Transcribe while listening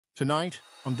Tonight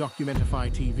on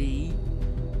Documentify TV,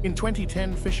 in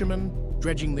 2010, fishermen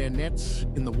dredging their nets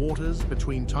in the waters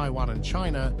between Taiwan and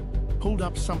China pulled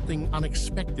up something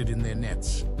unexpected in their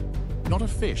nets. Not a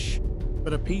fish,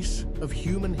 but a piece of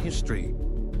human history,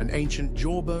 an ancient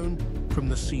jawbone from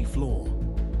the seafloor.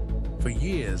 For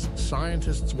years,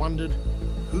 scientists wondered,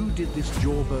 who did this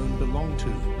jawbone belong to?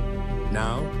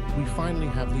 Now, we finally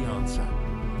have the answer.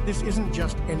 This isn't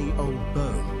just any old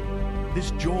bone.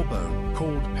 This jawbone,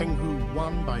 called Penghu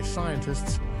 1 by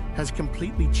scientists, has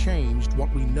completely changed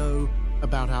what we know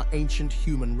about our ancient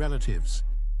human relatives.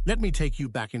 Let me take you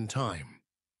back in time.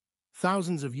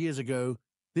 Thousands of years ago,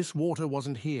 this water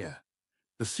wasn't here.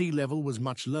 The sea level was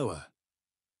much lower.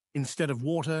 Instead of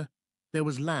water, there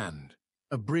was land,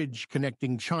 a bridge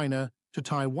connecting China to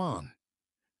Taiwan.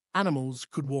 Animals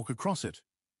could walk across it.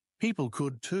 People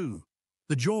could too.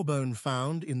 The jawbone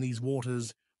found in these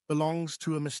waters belongs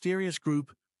to a mysterious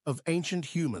group of ancient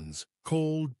humans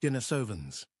called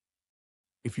Denisovans.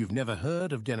 If you've never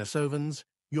heard of Denisovans,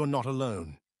 you're not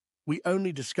alone. We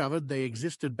only discovered they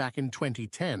existed back in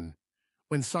 2010,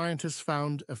 when scientists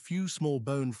found a few small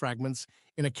bone fragments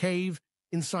in a cave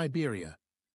in Siberia,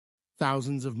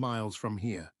 thousands of miles from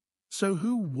here. So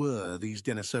who were these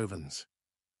Denisovans?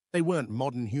 They weren't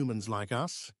modern humans like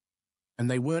us,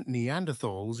 and they weren't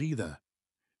Neanderthals either.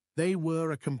 They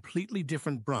were a completely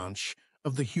different branch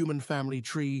of the human family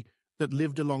tree that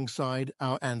lived alongside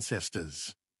our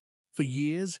ancestors. For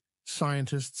years,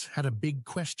 scientists had a big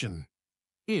question.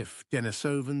 If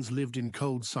Denisovans lived in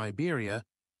cold Siberia,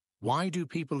 why do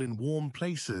people in warm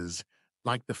places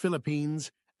like the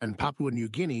Philippines and Papua New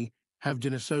Guinea have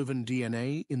Denisovan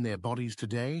DNA in their bodies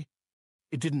today?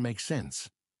 It didn't make sense.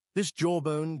 This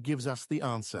jawbone gives us the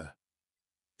answer.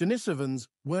 Denisovans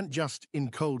weren't just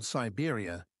in cold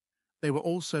Siberia, they were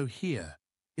also here,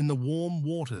 in the warm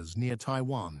waters near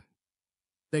Taiwan.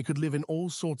 They could live in all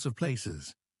sorts of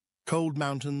places: cold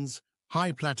mountains,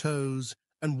 high plateaus,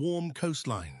 and warm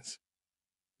coastlines.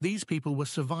 These people were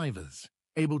survivors,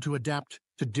 able to adapt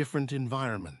to different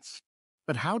environments.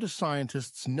 But how do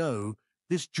scientists know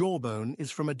this jawbone is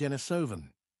from a Denisovan?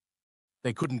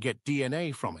 They couldn't get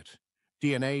DNA from it.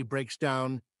 DNA breaks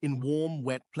down in warm,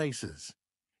 wet places.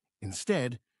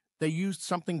 Instead, they used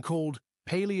something called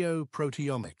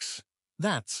paleoproteomics.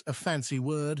 That's a fancy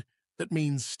word that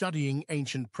means studying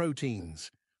ancient proteins.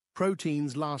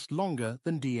 Proteins last longer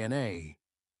than DNA.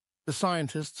 The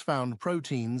scientists found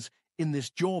proteins in this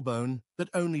jawbone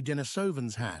that only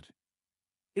Denisovans had.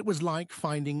 It was like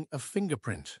finding a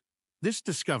fingerprint. This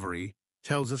discovery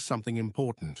tells us something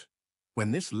important.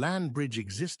 When this land bridge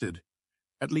existed,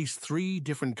 at least 3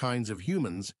 different kinds of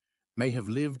humans may have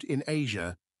lived in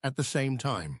Asia at the same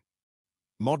time.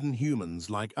 Modern humans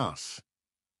like us,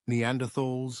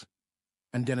 Neanderthals,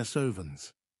 and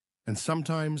Denisovans. And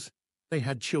sometimes they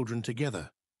had children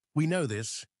together. We know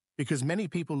this because many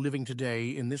people living today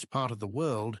in this part of the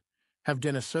world have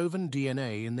Denisovan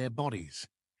DNA in their bodies.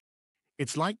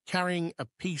 It's like carrying a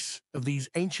piece of these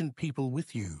ancient people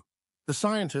with you. The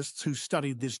scientists who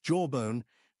studied this jawbone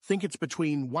think it's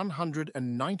between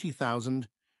 190,000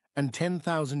 and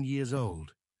 10,000 years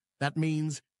old. That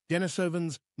means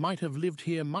Denisovans might have lived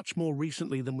here much more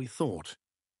recently than we thought,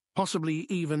 possibly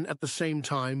even at the same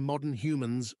time modern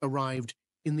humans arrived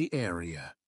in the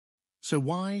area. So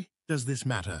why does this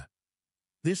matter?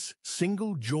 This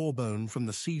single jawbone from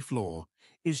the seafloor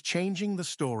is changing the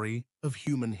story of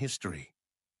human history.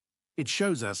 It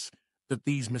shows us that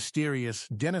these mysterious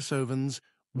Denisovans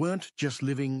weren't just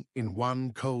living in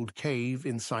one cold cave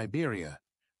in Siberia.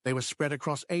 They were spread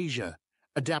across Asia,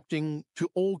 adapting to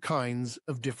all kinds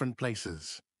of different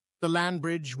places. The land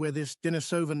bridge where this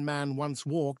Denisovan man once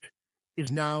walked is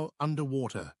now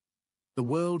underwater. The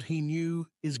world he knew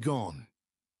is gone.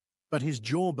 But his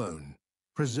jawbone,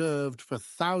 preserved for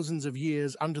thousands of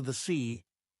years under the sea,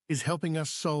 is helping us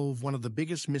solve one of the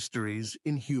biggest mysteries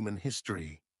in human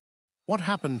history. What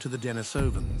happened to the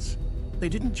Denisovans? They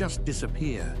didn't just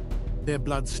disappear. Their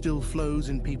blood still flows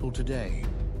in people today.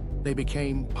 They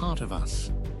became part of us.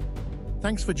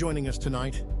 Thanks for joining us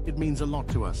tonight. It means a lot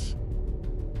to us.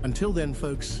 Until then,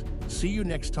 folks, see you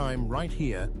next time right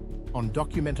here on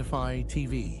Documentify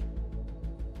TV.